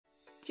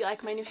Do you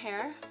like my new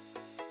hair?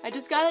 I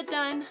just got it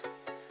done.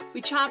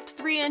 We chopped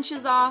 3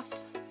 inches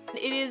off.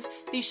 It is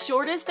the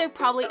shortest I've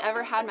probably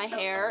ever had my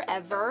hair,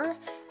 ever.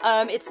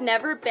 It's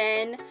never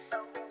been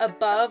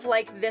above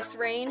like this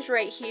range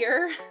right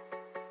here.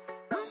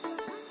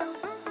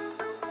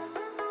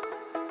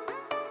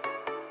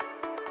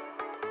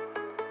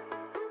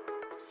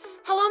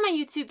 Hello my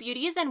YouTube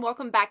beauties and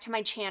welcome back to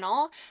my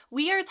channel.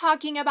 We are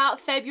talking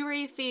about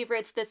February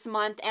favorites this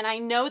month, and I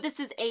know this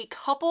is a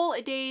couple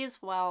of days,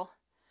 well,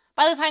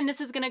 by the time this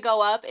is gonna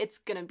go up, it's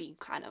gonna be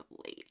kind of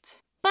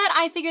late. But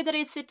I figured that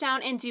I'd sit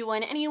down and do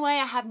one anyway.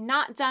 I have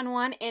not done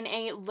one in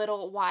a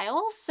little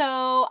while,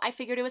 so I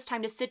figured it was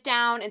time to sit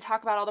down and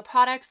talk about all the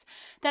products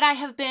that I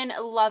have been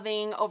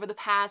loving over the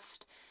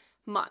past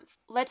month.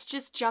 Let's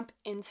just jump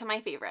into my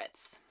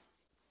favorites.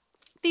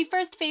 The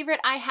first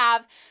favorite I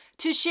have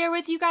to share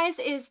with you guys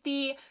is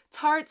the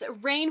Tarte's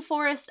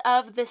Rainforest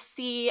of the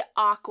Sea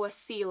Aqua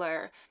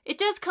Sealer. It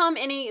does come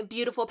in a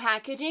beautiful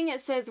packaging.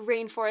 It says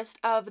Rainforest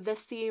of the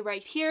Sea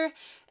right here,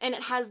 and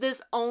it has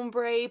this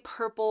ombre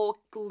purple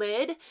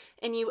lid,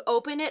 and you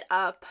open it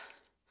up,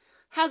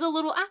 has a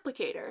little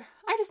applicator.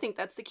 I just think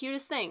that's the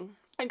cutest thing.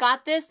 I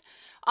got this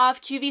off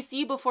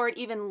QVC before it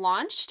even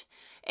launched,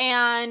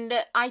 and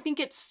I think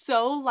it's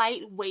so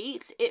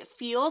lightweight. It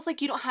feels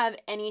like you don't have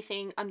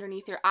anything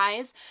underneath your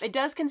eyes. It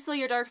does conceal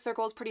your dark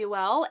circles pretty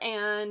well,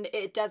 and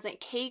it doesn't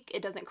cake,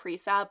 it doesn't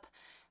crease up.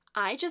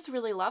 I just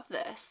really love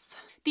this.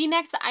 The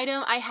next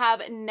item, I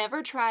have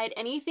never tried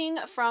anything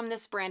from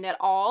this brand at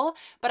all,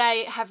 but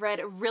I have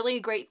read really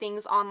great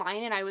things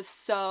online, and I was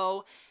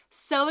so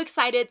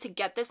excited to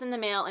get this in the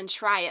mail and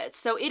try it.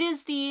 So it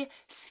is the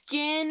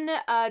Skin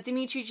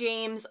Dimitri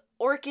James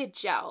Orchid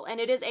Gel, and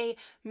it is a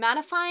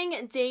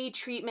mattifying day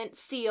treatment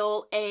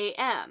seal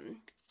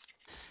AM.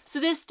 So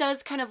this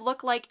does kind of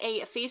look like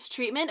a face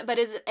treatment, but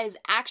is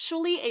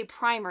actually a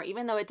primer,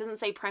 even though it doesn't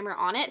say primer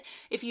on it.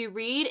 If you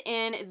read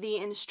in the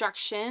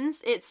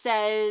instructions, it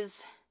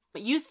says,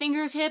 use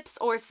fingertips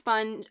or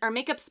sponge or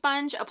makeup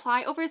sponge,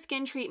 apply over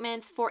skin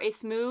treatments for a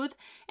smooth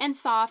and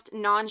soft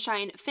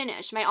non-shine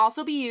finish. May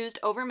also be used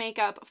over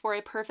makeup for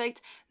a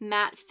perfect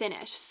matte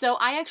finish. So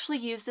I actually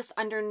use this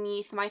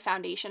underneath my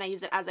foundation. I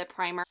use it as a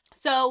primer.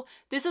 So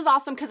this is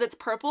awesome because it's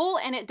purple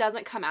and it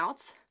doesn't come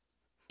out.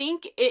 I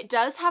think it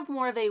does have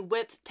more of a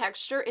whipped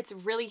texture. It's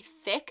really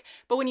thick,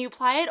 but when you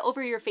apply it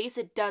over your face,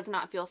 it does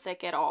not feel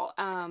thick at all.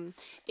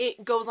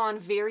 It goes on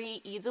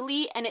very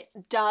easily, and it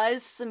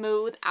does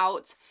smooth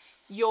out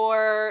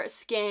your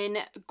skin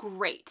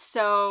great.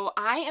 So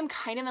I am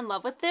kind of in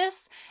love with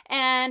this,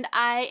 and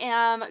I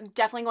am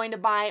definitely going to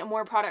buy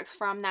more products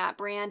from that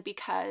brand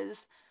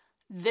because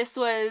this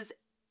was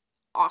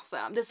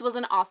awesome. This was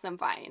an awesome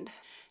find.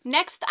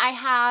 Next, I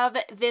have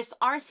this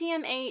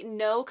RCMA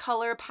No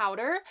Color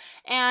Powder,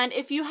 and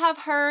if you have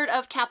heard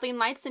of Kathleen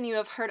Lights, then you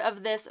have heard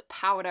of this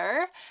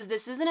powder.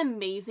 This is an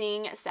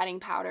amazing setting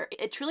powder.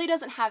 It truly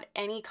doesn't have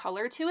any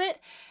color to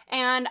it,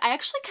 and I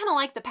actually kind of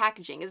like the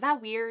packaging. Is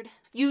that weird?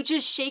 You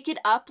just shake it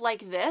up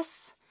like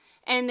this,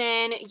 and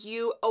then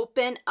you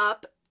open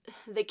up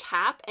the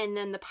cap, and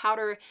then the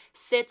powder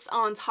sits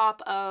on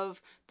top of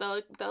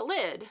the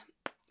lid.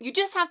 You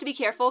just have to be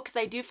careful because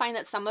I do find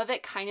that some of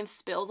it kind of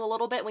spills a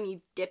little bit when you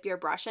dip your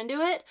brush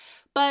into it,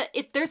 but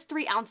there's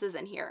 3 ounces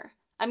in here.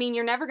 I mean,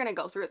 you're never gonna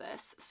go through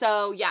this.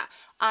 So yeah,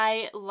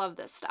 I love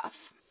this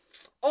stuff.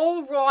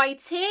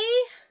 Alrighty.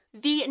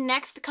 The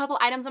next couple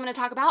items I'm gonna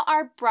talk about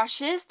are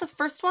brushes. The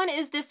first one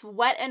is this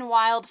Wet n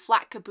Wild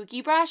Flat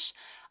Kabuki brush.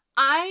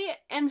 I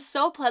am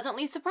so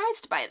pleasantly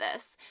surprised by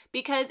this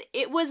because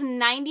it was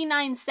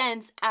 99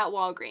 cents at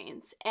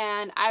Walgreens,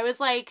 and I was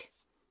like,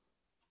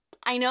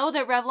 I know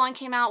that Revlon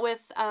came out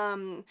with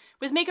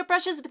makeup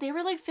brushes, but they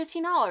were like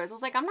 $15. I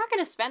was like, I'm not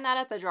gonna spend that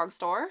at the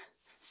drugstore.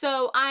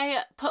 So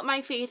I put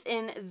my faith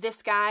in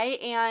this guy,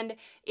 and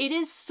it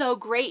is so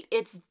great.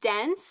 It's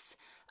dense,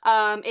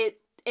 it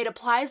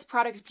applies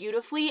product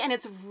beautifully, and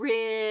it's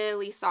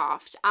really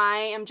soft. I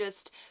am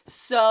just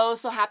so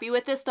happy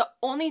with this. The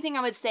only thing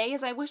I would say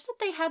is I wish that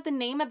they had the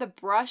name of the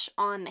brush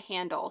on the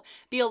handle.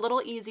 Be a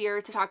little easier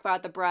to talk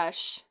about the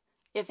brush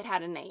if it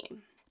had a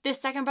name. This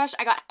second brush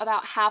I got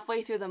about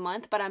halfway through the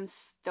month, but I'm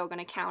still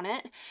gonna count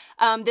it.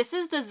 This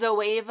is the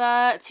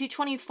Zoeva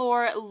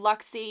 224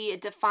 Luxie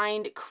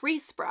Defined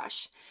Crease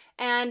Brush,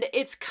 and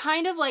it's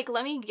kind of like,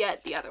 let me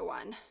get the other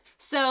one.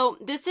 So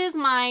this is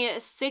my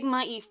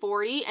Sigma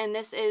E40, and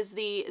this is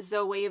the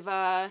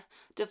Zoeva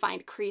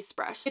Defined Crease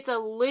Brush. It's a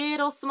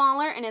little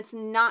smaller, and it's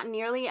not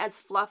nearly as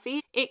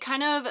fluffy. It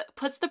kind of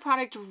puts the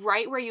product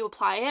right where you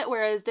apply it,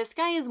 whereas this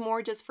guy is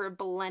more just for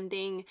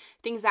blending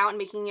things out and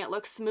making it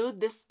look smooth.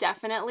 This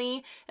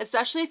definitely,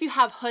 especially if you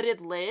have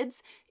hooded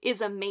lids,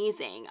 is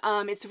amazing.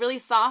 It's really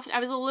soft. I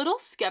was a little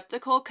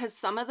skeptical because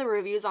some of the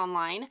reviews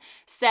online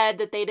said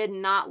that they did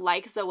not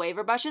like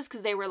Zoeva brushes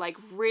because they were like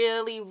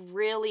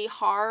really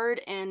hard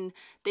and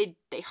they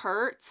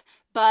hurt.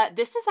 but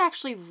this is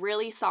actually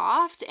really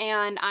soft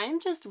and I'm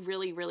just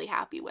really, really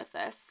happy with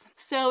this.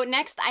 So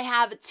next I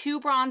have two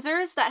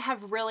bronzers that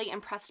have really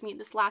impressed me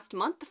this last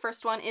month. The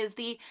first one is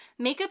the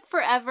Makeup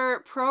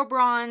Forever Pro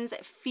Bronze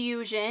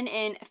Fusion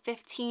in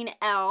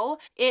 15L.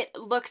 It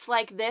looks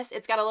like this.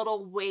 It's got a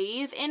little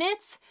wave in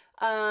it.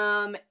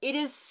 It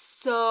is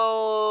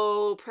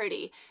so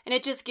pretty and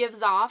it just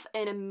gives off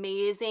an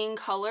amazing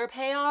color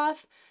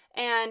payoff.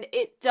 And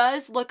it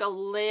does look a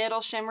little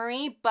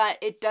shimmery, but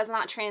it does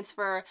not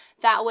transfer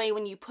that way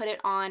when you put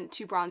it on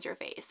to bronze your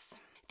face.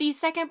 The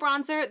second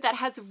bronzer that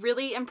has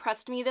really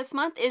impressed me this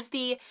month is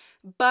the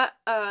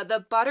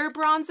Butter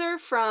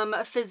Bronzer from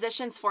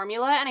Physicians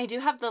Formula, and I do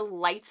have the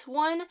light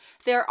one.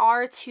 There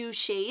are two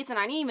shades, and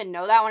I didn't even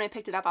know that when I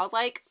picked it up. I was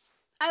like,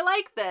 I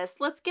like this,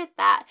 let's get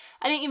that.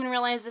 I didn't even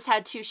realize this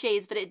had two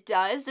shades, but it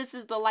does. This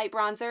is the light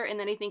bronzer, and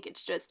then I think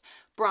it's just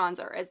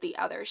bronzer as the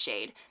other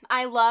shade.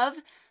 I love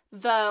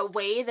the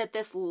way that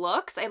this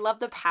looks. I love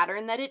the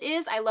pattern that it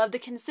is. I love the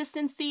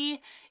consistency.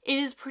 It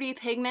is pretty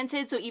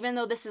pigmented, so even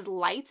though this is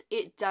light,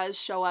 it does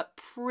show up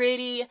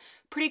pretty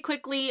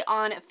quickly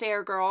on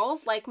fair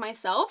girls like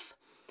myself.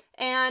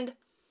 And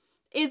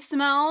it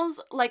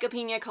smells like a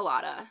pina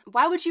colada.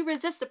 Why would you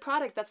resist a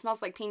product that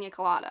smells like pina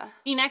colada?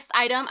 The next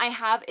item I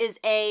have is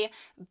a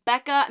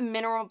Becca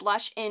Mineral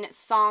Blush in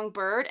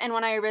Songbird. And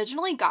when I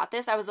originally got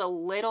this, I was a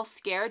little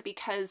scared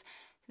because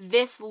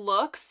this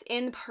looks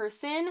in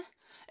person,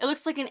 it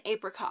looks like an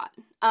apricot.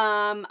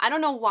 I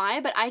don't know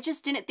why, but I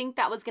just didn't think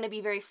that was gonna be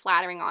very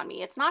flattering on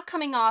me. It's not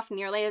coming off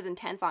nearly as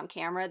intense on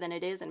camera than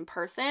it is in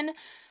person,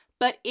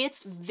 but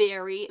it's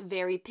very,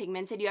 very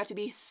pigmented. You have to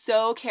be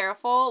so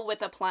careful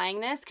with applying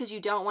this because you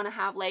don't wanna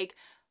have like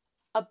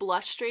a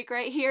blush streak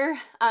right here.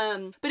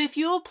 But if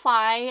you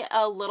apply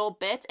a little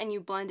bit and you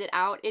blend it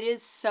out, it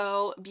is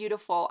so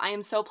beautiful. I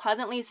am so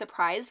pleasantly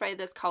surprised by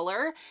this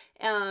color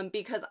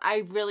because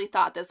I really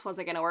thought this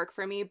wasn't gonna work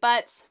for me,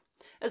 but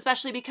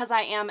especially because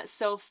I am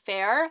so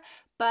fair.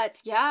 But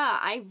yeah,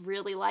 I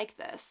really like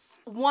this.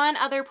 One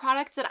other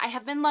product that I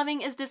have been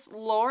loving is this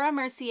Laura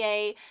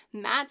Mercier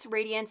Matte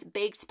Radiant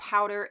Baked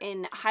Powder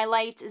in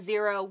Highlight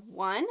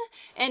 01.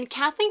 And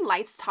Kathleen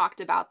Lights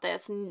talked about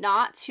this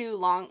not too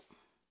long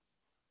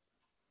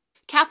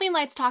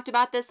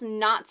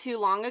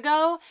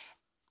ago.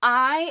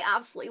 I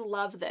absolutely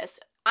love this.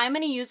 I'm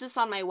going to use this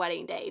on my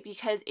wedding day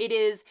because it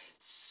is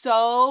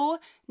so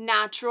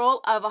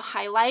natural of a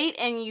highlight,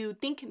 and you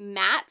think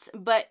matte,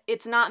 but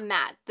it's not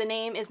matte. The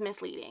name is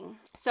misleading.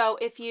 So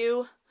if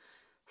you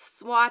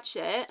swatch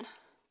it,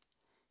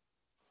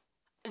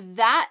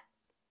 that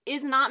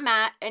is not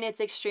matte and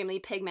it's extremely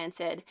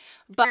pigmented.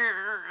 But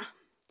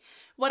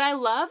what I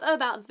love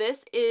about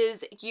this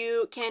is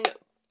you can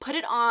put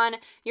it on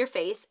your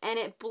face and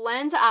it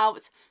blends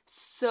out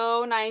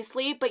so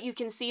nicely, but you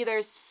can see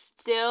there's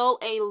still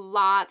a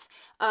lot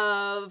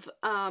of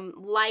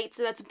light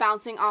that's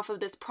bouncing off of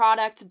this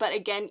product. But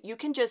again, you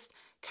can just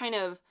kind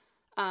of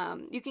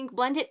you can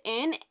blend it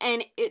in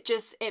and it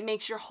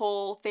makes your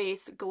whole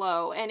face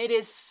glow, and it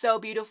is so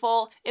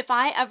beautiful. If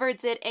I ever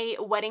did a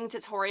wedding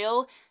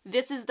tutorial,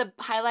 this is the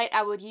highlight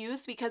I would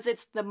use because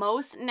it's the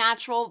most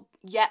natural,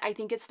 yet I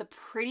think it's the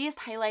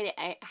prettiest highlight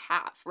I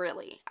have,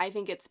 really. I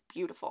think it's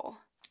beautiful.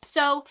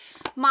 So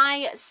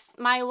my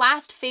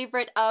last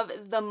favorite of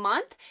the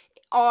month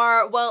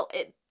are, well,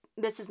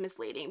 this is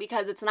misleading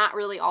because it's not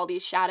really all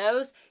these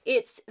shadows.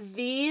 It's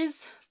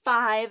these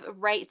 5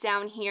 right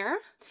down here.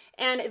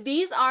 And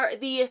these are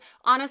the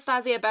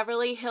Anastasia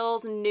Beverly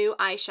Hills new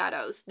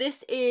eyeshadows.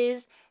 This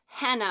is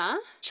Henna,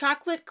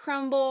 Chocolate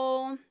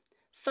Crumble,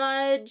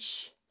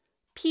 Fudge,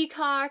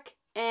 Peacock,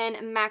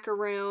 and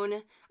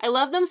Macaroon. I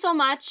love them so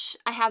much.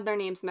 I have their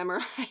names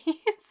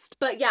memorized.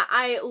 But yeah,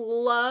 I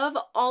love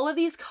all of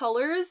these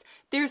colors.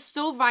 They're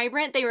so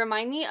vibrant. They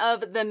remind me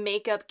of the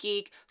Makeup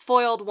Geek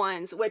foiled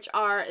ones, which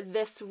are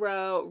this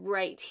row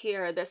right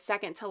here. The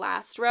second to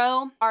last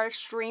row are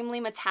extremely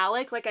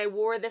metallic. Like I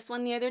wore this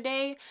one the other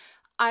day.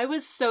 I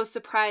was so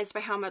surprised by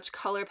how much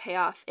color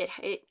payoff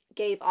it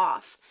gave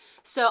off.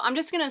 So I'm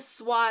just gonna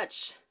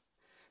swatch.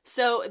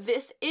 So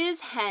this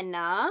is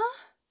Henna.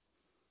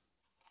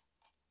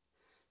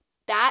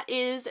 That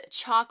is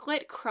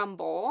Chocolate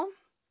Crumble.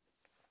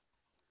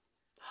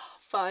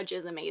 Fudge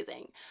is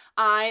amazing.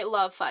 I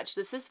love Fudge.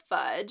 This is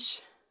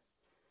Fudge.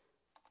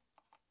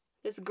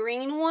 This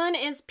green one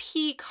is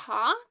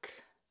Peacock.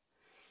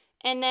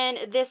 And then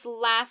this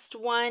last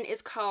one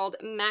is called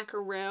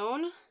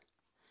Macaroon.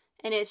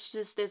 And it's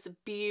just this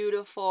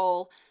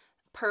beautiful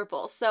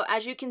purple. So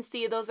as you can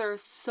see, those are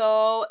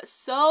so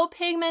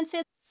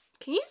pigmented.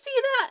 Can you see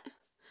that?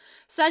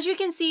 So as you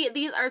can see,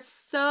 these are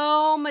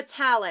so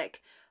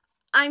metallic.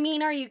 I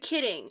mean, are you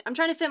kidding? I'm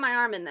trying to fit my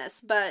arm in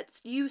this, but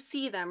you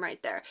see them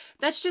right there.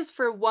 That's just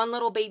for one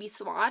little baby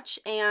swatch,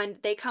 and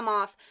they come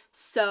off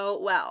so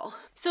well.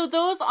 So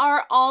those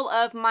are all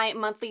of my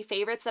monthly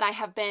favorites that I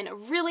have been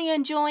really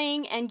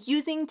enjoying and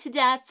using to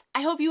death.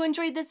 I hope you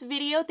enjoyed this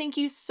video. Thank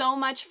you so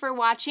much for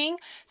watching.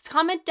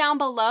 Comment down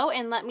below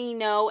and let me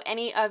know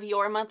any of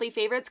your monthly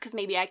favorites, because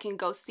maybe I can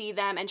go see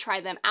them and try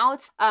them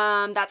out.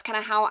 That's kind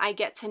of how I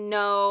get to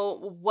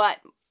know what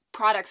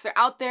products are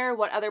out there,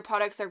 what other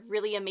products are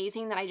really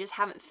amazing that I just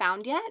haven't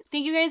found yet.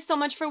 Thank you guys so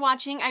much for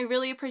watching. I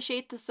really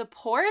appreciate the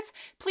support.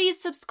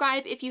 Please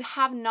subscribe if you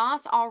have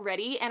not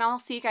already, and I'll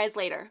see you guys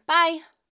later. Bye!